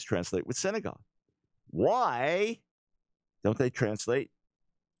translations translate with synagogue. Why don't they translate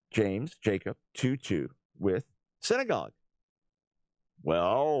Jacob 2:2 with synagogue?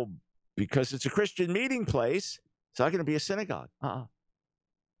 Well, because it's a Christian meeting place, it's not going to be a synagogue.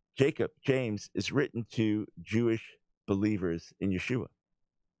 James, is written to Jewish believers in Yeshua.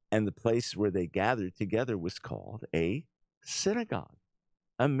 And the place where they gathered together was called a synagogue,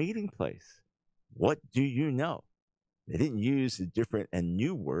 a meeting place. What do you know? They didn't use a different and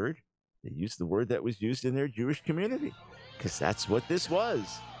new word. They used the word that was used in their Jewish community, because that's what this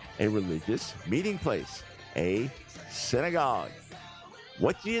was, a religious meeting place, a synagogue.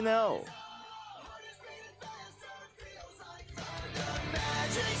 What do you know?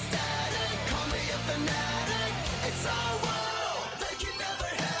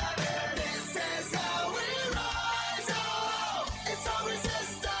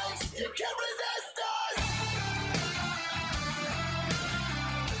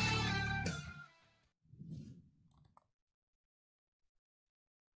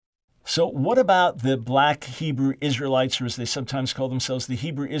 So what about the black Hebrew Israelites, or as they sometimes call themselves, the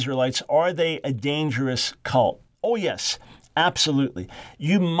Hebrew Israelites? Are they a dangerous cult? Oh, yes, absolutely.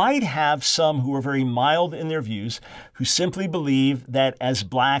 You might have some who are very mild in their views, who simply believe that as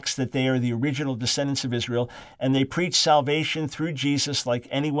blacks, that they are the original descendants of Israel, and they preach salvation through Jesus like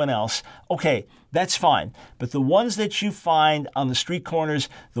anyone else. Okay, that's fine. But the ones that you find on the street corners,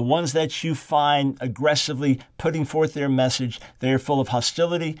 the ones that you find aggressively putting forth their message, they are full of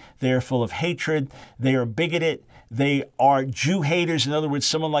hostility, they are full of hatred, they are bigoted, they are Jew haters. In other words,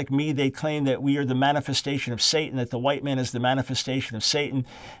 someone like me, they claim that we are the manifestation of Satan, that the white man is the manifestation of Satan.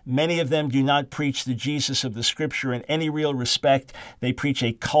 Many of them do not preach the Jesus of the Scripture in any real respect. They preach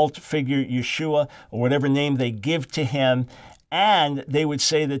a cult figure, Yeshua, or whatever name they give to him. And they would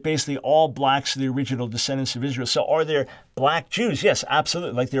say that basically all blacks are the original descendants of Israel. So are there black Jews? Yes,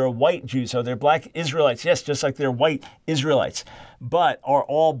 absolutely. Like there are white Jews. Are there black Israelites? Yes, just like there are white Israelites. But are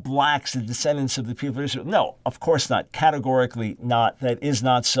all blacks the descendants of the people of Israel? No, of course not. Categorically not. That is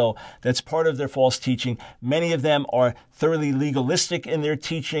not so. That's part of their false teaching. Many of them are thoroughly legalistic in their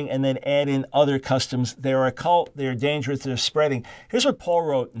teaching and then add in other customs. They are a cult. They are dangerous. They're spreading. Here's what Paul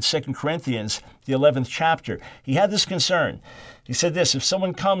wrote in 2 Corinthians, the 11th chapter. He had this concern. He said this, if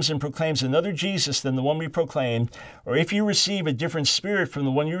someone comes and proclaims another Jesus than the one we proclaimed, or if you receive a different spirit from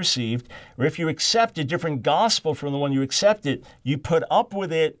the one you received, or if you accept a different gospel from the one you accepted, you put up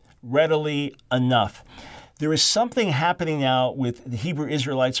with it readily enough. There is something happening now with the Hebrew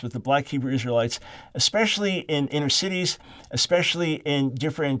Israelites, with the black Hebrew Israelites, especially in inner cities, especially in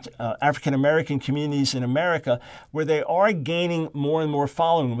different African-American communities in America, where they are gaining more and more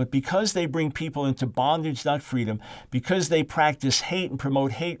following. But because they bring people into bondage, not freedom, because they practice hate and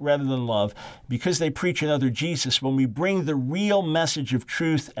promote hate rather than love, because they preach another Jesus, when we bring the real message of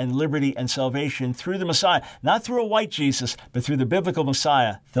truth and liberty and salvation through the Messiah, not through a white Jesus, but through the biblical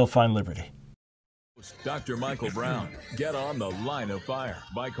Messiah, they'll find liberty. Dr. Michael Brown. Get on the line of fire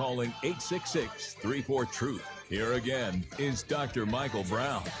by calling 866-34-TRUTH. Here again is Dr. Michael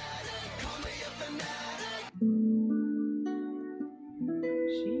Brown.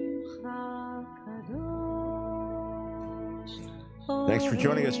 Thanks for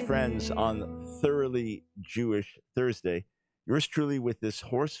joining us, friends, on Thoroughly Jewish Thursday. Yours truly with this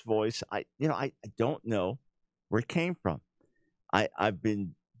hoarse voice. I don't know where it came from. I've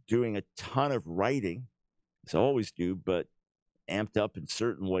been doing a ton of writing, as I always do, but amped up in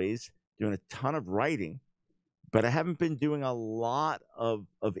certain ways, doing a ton of writing, but I haven't been doing a lot of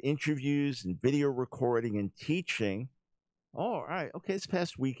interviews and video recording and teaching. Oh, all right. Okay, this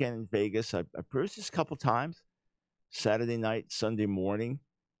past weekend in Vegas, I produced this a couple times, Saturday night, Sunday morning,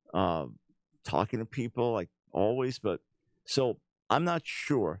 talking to people like always, but so I'm not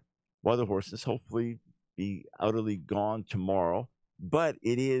sure why the horses hopefully be utterly gone tomorrow. But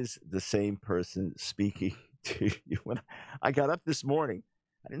it is the same person speaking to you. When I got up this morning,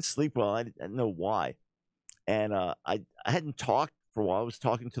 I didn't sleep well. I didn't know why. And I hadn't talked for a while. I was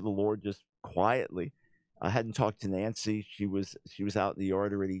talking to the Lord just quietly. I hadn't talked to Nancy. She was out in the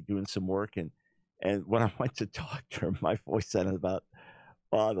yard already doing some work. And when I went to talk to her, my voice sounded about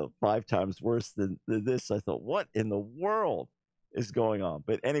 5 times worse than this. I thought, what in the world is going on?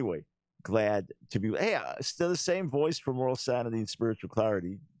 But anyway, glad to be. Hey, still the same voice for moral sanity and spiritual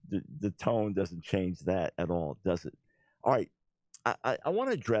clarity. The tone doesn't change that at all, does it? All right, I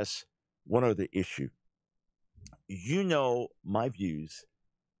want to address one other issue. You know my views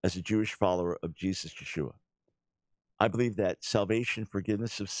as a Jewish follower of Jesus Yeshua. I believe that salvation,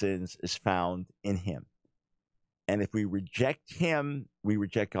 forgiveness of sins is found in him. And if we reject him, we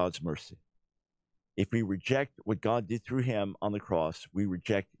reject God's mercy. If we reject what God did through him on the cross, we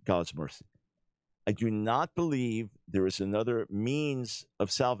reject God's mercy. I do not believe there is another means of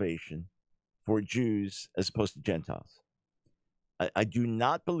salvation for Jews as opposed to Gentiles. I do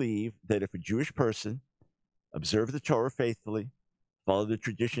not believe that if a Jewish person observed the Torah faithfully, followed the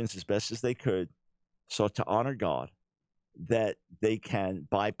traditions as best as they could, sought to honor God, that they can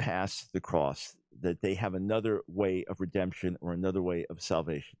bypass the cross, that they have another way of redemption or another way of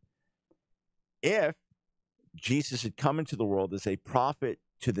salvation. If Jesus had come into the world as a prophet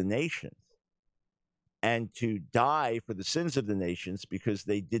to the nations and to die for the sins of the nations because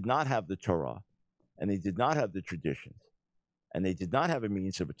they did not have the Torah and they did not have the traditions and they did not have a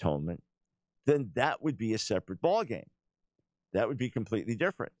means of atonement, then that would be a separate ballgame. That would be completely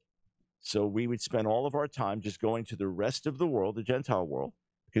different. So we would spend all of our time just going to the rest of the world, the Gentile world,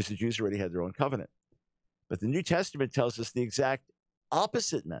 because the Jews already had their own covenant. But the New Testament tells us the exact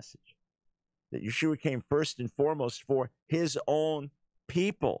opposite message, that Yeshua came first and foremost for his own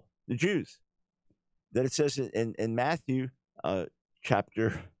people, the Jews. That it says in Matthew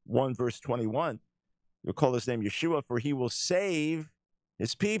chapter 1, verse 21, you'll call his name Yeshua, for he will save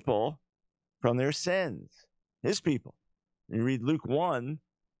his people from their sins. His people. And you read Luke 1,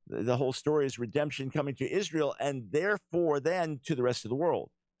 the whole story is redemption coming to Israel and therefore then to the rest of the world.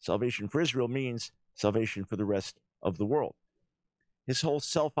 Salvation for Israel means salvation for the rest of the world. His whole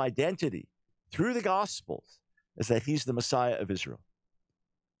self-identity through the Gospels is that he's the Messiah of Israel.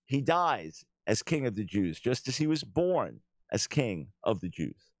 He dies as King of the Jews, just as he was born as King of the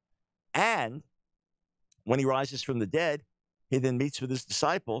Jews. And when he rises from the dead, he then meets with his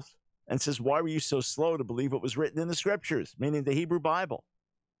disciples and says, why were you so slow to believe what was written in the Scriptures, meaning the Hebrew Bible?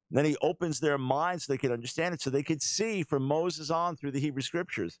 And then he opens their minds so they could understand it, so they could see from Moses on through the Hebrew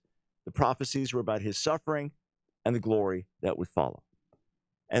Scriptures, the prophecies were about his suffering and the glory that would follow.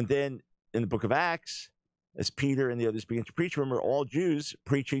 And then in the book of Acts, as Peter and the others begin to preach, remember, all Jews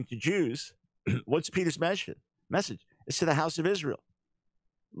preaching to Jews. What's Peter's message? It's to the house of Israel.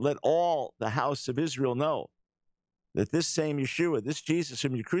 Let all the house of Israel know that this same Yeshua, this Jesus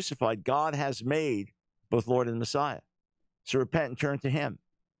whom you crucified, God has made both Lord and Messiah. So repent and turn to him.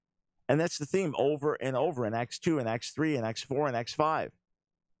 And that's the theme over and over in Acts 2, and Acts 3, and Acts 4, and Acts 5.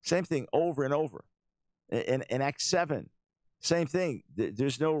 Same thing over and over. In Acts 7, same thing.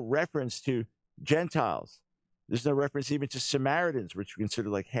 There's no reference to Gentiles. There's no reference even to Samaritans, which are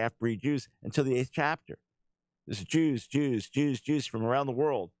considered like half-breed Jews, until the 8th chapter. There's Jews from around the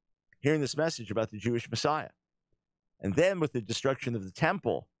world hearing this message about the Jewish Messiah. And then with the destruction of the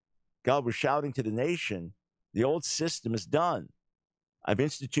temple, God was shouting to the nation, the old system is done. I've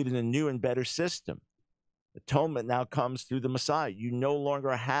instituted a new and better system. Atonement now comes through the Messiah. You no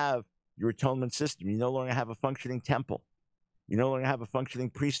longer have your atonement system. You no longer have a functioning temple. You no longer have a functioning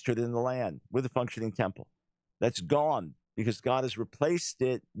priesthood in the land with a functioning temple. That's gone because God has replaced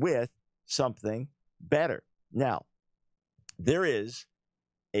it with something better. Now, there is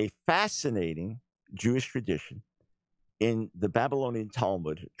a fascinating Jewish tradition in the Babylonian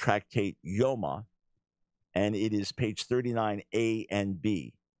Talmud, tractate Yoma, and it is page 39A and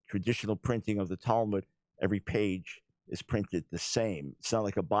B. Traditional printing of the Talmud, every page is printed the same. It's not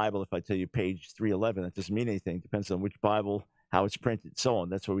like a Bible. If I tell you page 311, that doesn't mean anything. It depends on which Bible, how it's printed, so on.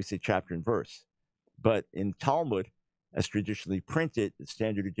 That's why we say chapter and verse. But in Talmud, as traditionally printed, the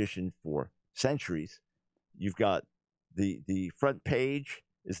standard edition for centuries, you've got the front page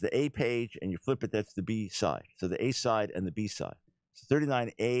is the A page, and you flip it, that's the B side. So the A side and the B side. So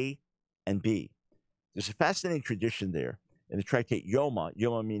 39A and B. There's a fascinating tradition there in the tractate Yoma,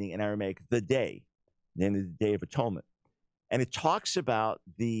 Yoma meaning in Aramaic, the day, namely the Day of Atonement. And it talks about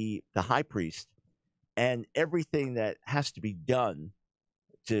the high priest and everything that has to be done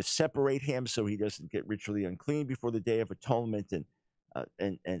to separate him so he doesn't get ritually unclean before the Day of Atonement,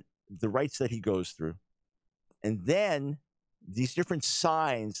 and the rites that he goes through. And then these different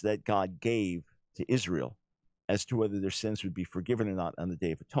signs that God gave to Israel as to whether their sins would be forgiven or not on the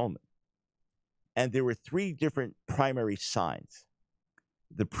Day of Atonement. And there were three different primary signs.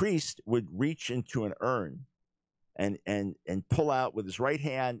 The priest would reach into an urn and pull out with his right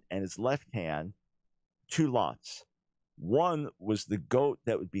hand and his left hand 2 lots. One was the goat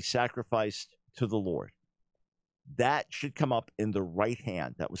that would be sacrificed to the Lord. That should come up in the right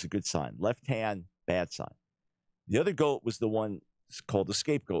hand. That was a good sign. Left hand, bad sign. The other goat was the one called the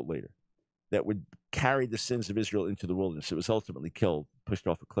scapegoat later that would carry the sins of Israel into the wilderness. It was ultimately killed, pushed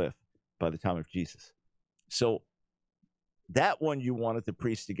off a cliff by the time of Jesus. So that one you wanted the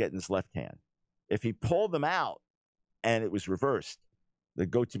priest to get in his left hand. If he pulled them out and it was reversed, the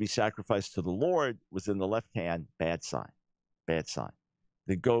goat to be sacrificed to the Lord was in the left hand, bad sign, bad sign.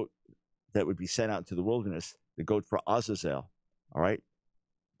 The goat that would be sent out into the wilderness, the goat for Azazel, all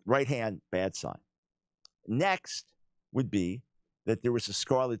right hand, bad sign. Next would be that there was a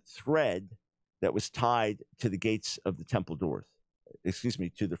scarlet thread that was tied to the gates of the temple doors,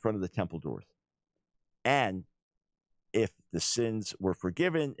 to the front of the temple doors. And if the sins were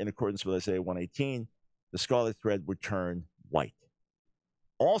forgiven in accordance with Isaiah 118, the scarlet thread would turn white.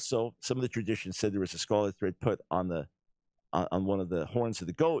 Also, some of the traditions said there was a scarlet thread put on one of the horns of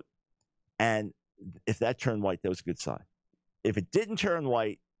the goat, and if that turned white, that was a good sign. If it didn't turn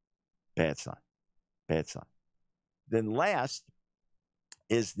white, bad sign, bad sign. Then last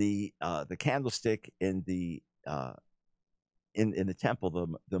is the candlestick in the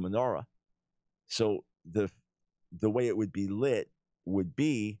temple, the menorah. So the way it would be lit would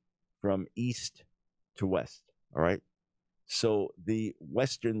be from east to west. All right. So the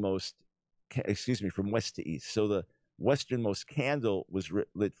westernmost, from west to east. So the westernmost candle was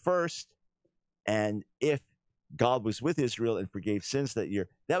lit first, and if God was with Israel and forgave sins that year,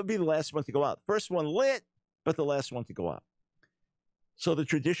 that would be the last one to go out. First one lit, but the last one to go out. So the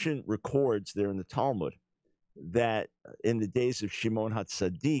tradition records there in the Talmud that in the days of Shimon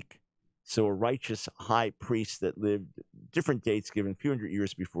HaTzadik, so a righteous high priest that lived different dates given a few hundred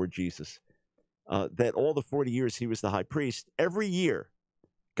years before Jesus, that all the 40 years he was the high priest, every year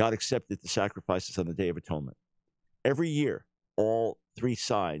God accepted the sacrifices on the Day of Atonement. Every year, all 3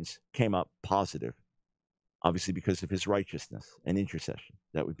 signs came up positive, obviously because of his righteousness and intercession.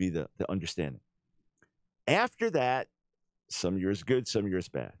 That would be the understanding. After that, some years good, some years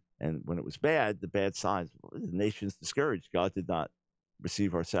bad. And when it was bad, the bad signs, the nation's discouraged. God did not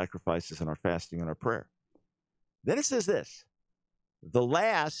receive our sacrifices and our fasting and our prayer. Then it says this: the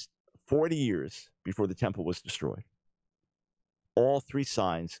last 40 years before the temple was destroyed, all 3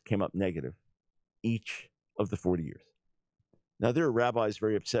 signs came up negative each of the 40 years. Now, there are rabbis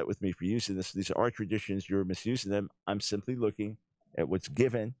very upset with me for using this. These are our traditions. You're misusing them. I'm simply looking at what's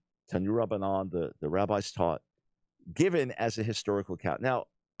given, Tanu Rabbanan, the rabbis taught, given as a historical account. Now,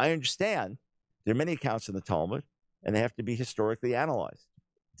 I understand there are many accounts in the Talmud, and they have to be historically analyzed.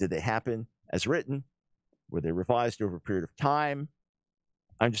 Did they happen as written? Were they revised over a period of time?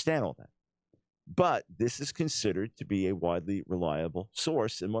 I understand all that. But this is considered to be a widely reliable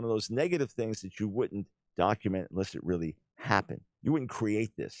source, and one of those negative things that you wouldn't document unless it really happened. You wouldn't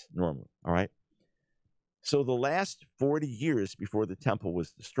create this normally, all right? So the last 40 years before the temple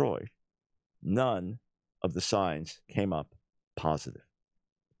was destroyed, none of the signs came up positive.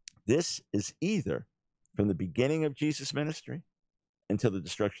 This is either from the beginning of Jesus' ministry until the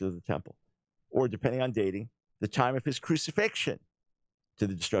destruction of the temple, or depending on dating, the time of his crucifixion to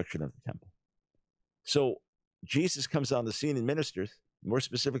the destruction of the temple. So Jesus comes on the scene and ministers, more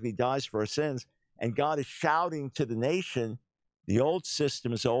specifically dies for our sins, and God is shouting to the nation, the old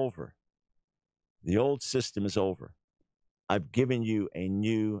system is over. The old system is over. I've given you a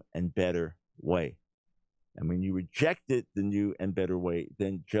new and better way. And when you rejected the new and better way,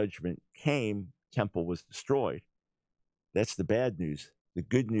 then judgment came, temple was destroyed. That's the bad news. The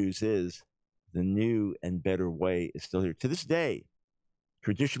good news is the new and better way is still here. To this day,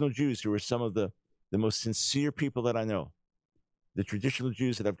 traditional Jews, who are some of the most sincere people that I know, the traditional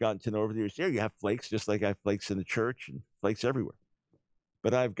Jews that I've gotten to know over the years, yeah, you have flakes, just like I have flakes in the church and flakes everywhere.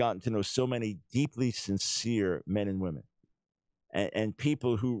 But I've gotten to know so many deeply sincere men and women and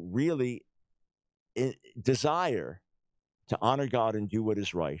people who really desire to honor God and do what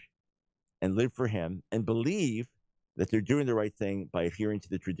is right and live for him and believe that they're doing the right thing by adhering to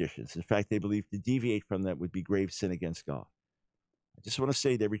the traditions. In fact, they believe to deviate from that would be grave sin against God. I just want to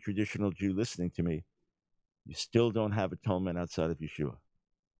say to every traditional Jew listening to me, you still don't have atonement outside of Yeshua.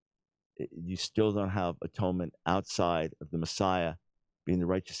 You still don't have atonement outside of the Messiah being the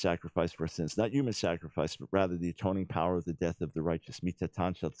righteous sacrifice for our sins. Not human sacrifice, but rather the atoning power of the death of the righteous.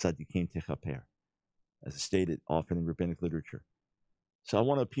 Mitatan shel tzadikim techaper, as is stated often in rabbinic literature. So I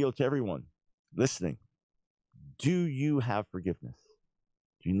want to appeal to everyone listening. Do you have forgiveness?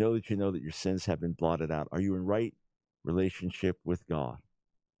 Do you know that your sins have been blotted out? Are you in right relationship with God?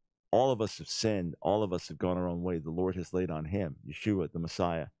 All of us have sinned. All of us have gone our own way. The Lord has laid on him, Yeshua, the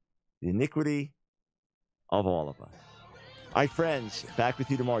Messiah, the iniquity of all of us. All right, friends, back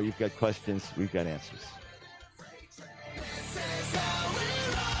with you tomorrow. You've got questions. We've got answers.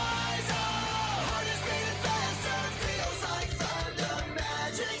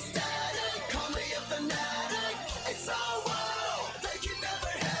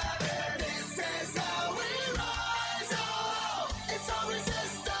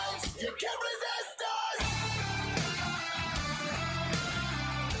 You can't resist.